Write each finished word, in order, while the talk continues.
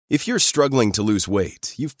If you're struggling to lose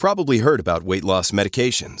weight, you've probably heard about weight loss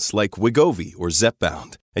medications like Wegovy or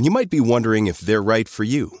Zepbound, and you might be wondering if they're right for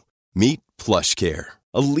you. Meet PlushCare,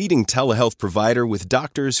 a leading telehealth provider with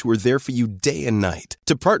doctors who are there for you day and night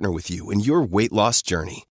to partner with you in your weight loss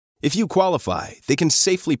journey. If you qualify, they can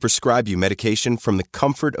safely prescribe you medication from the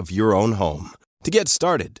comfort of your own home. To get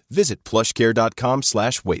started, visit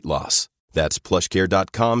plushcare.com/weightloss. That's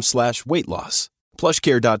plushcare.com/weightloss.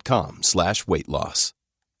 plushcare.com/weightloss.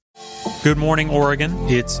 Good morning, Oregon.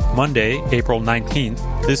 It's Monday, April 19th.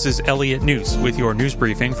 This is Elliot News with your news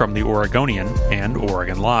briefing from the Oregonian and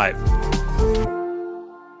Oregon Live.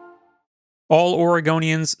 All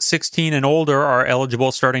Oregonians 16 and older are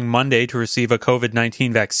eligible starting Monday to receive a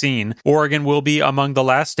COVID-19 vaccine. Oregon will be among the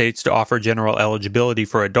last states to offer general eligibility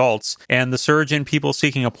for adults, and the surge in people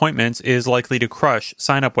seeking appointments is likely to crush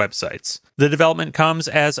sign-up websites. The development comes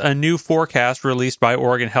as a new forecast released by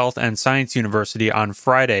Oregon Health and Science University on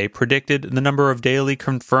Friday predicted the number of daily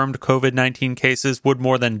confirmed COVID-19 cases would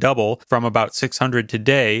more than double from about 600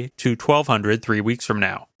 today to 1,200 3 weeks from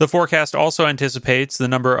now. The forecast also anticipates the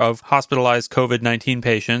number of hospitalized COVID-19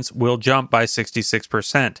 patients will jump by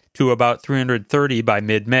 66% to about 330 by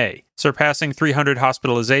mid-May. Surpassing 300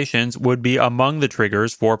 hospitalizations would be among the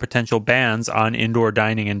triggers for potential bans on indoor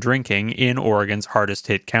dining and drinking in Oregon's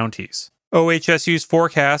hardest-hit counties. OHSU's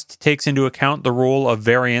forecast takes into account the role of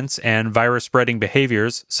variants and virus-spreading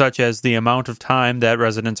behaviors, such as the amount of time that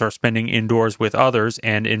residents are spending indoors with others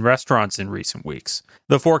and in restaurants in recent weeks.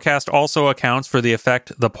 The forecast also accounts for the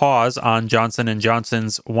effect the pause on Johnson &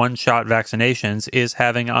 Johnson's one-shot vaccinations is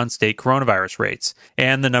having on state coronavirus rates,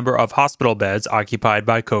 and the number of hospital beds occupied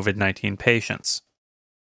by COVID-19 patients.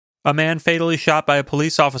 A man fatally shot by a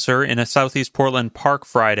police officer in a southeast Portland park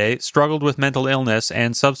Friday struggled with mental illness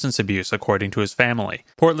and substance abuse, according to his family.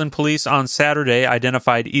 Portland police on Saturday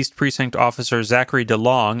identified East Precinct Officer Zachary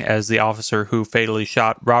DeLong as the officer who fatally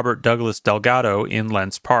shot Robert Douglas Delgado in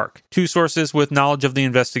Lentz Park. Two sources with knowledge of the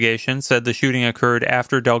investigation said the shooting occurred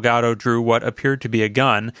after Delgado drew what appeared to be a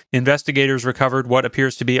gun. Investigators recovered what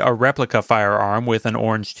appears to be a replica firearm with an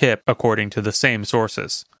orange tip, according to the same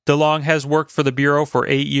sources. DeLong has worked for the Bureau for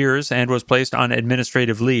 8 years and was placed on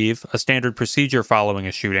administrative leave, a standard procedure following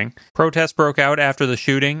a shooting. Protests broke out after the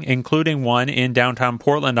shooting, including one in downtown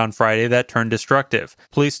Portland on Friday that turned destructive.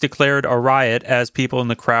 Police declared a riot as people in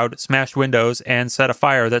the crowd smashed windows and set a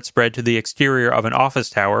fire that spread to the exterior of an office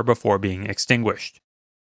tower before being extinguished.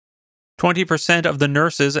 20% of the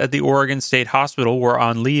nurses at the Oregon State Hospital were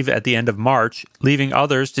on leave at the end of March, leaving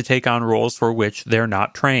others to take on roles for which they're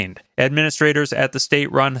not trained. Administrators at the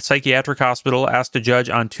state-run psychiatric hospital asked a judge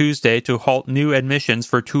on Tuesday to halt new admissions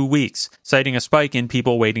for 2 weeks, citing a spike in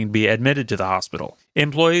people waiting to be admitted to the hospital.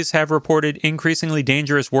 Employees have reported increasingly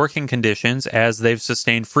dangerous working conditions as they've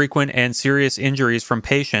sustained frequent and serious injuries from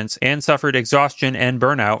patients and suffered exhaustion and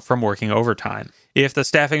burnout from working overtime. If the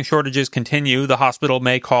staffing shortages continue, the hospital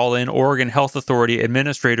may call in Oregon Health Authority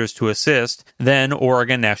administrators to assist, then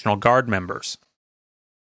Oregon National Guard members.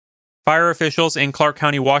 Fire officials in Clark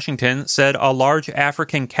County, Washington, said a large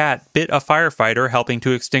African cat bit a firefighter helping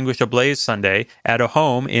to extinguish a blaze Sunday at a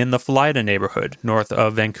home in the Philida neighborhood, north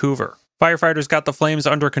of Vancouver. Firefighters got the flames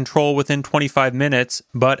under control within 25 minutes,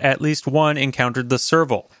 but at least one encountered the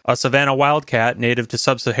serval, a savanna wildcat native to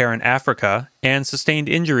sub-Saharan Africa, and sustained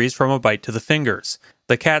injuries from a bite to the fingers.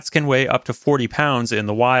 The cats can weigh up to 40 pounds in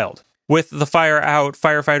the wild. With the fire out,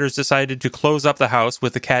 firefighters decided to close up the house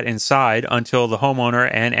with the cat inside until the homeowner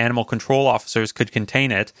and animal control officers could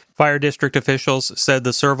contain it. Fire district officials said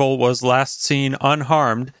the serval was last seen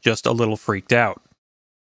unharmed, just a little freaked out.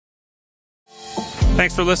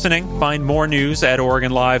 Thanks for listening. Find more news at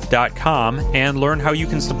OregonLive.com and learn how you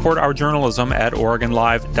can support our journalism at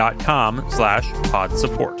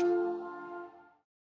OregonLive.com/podsupport.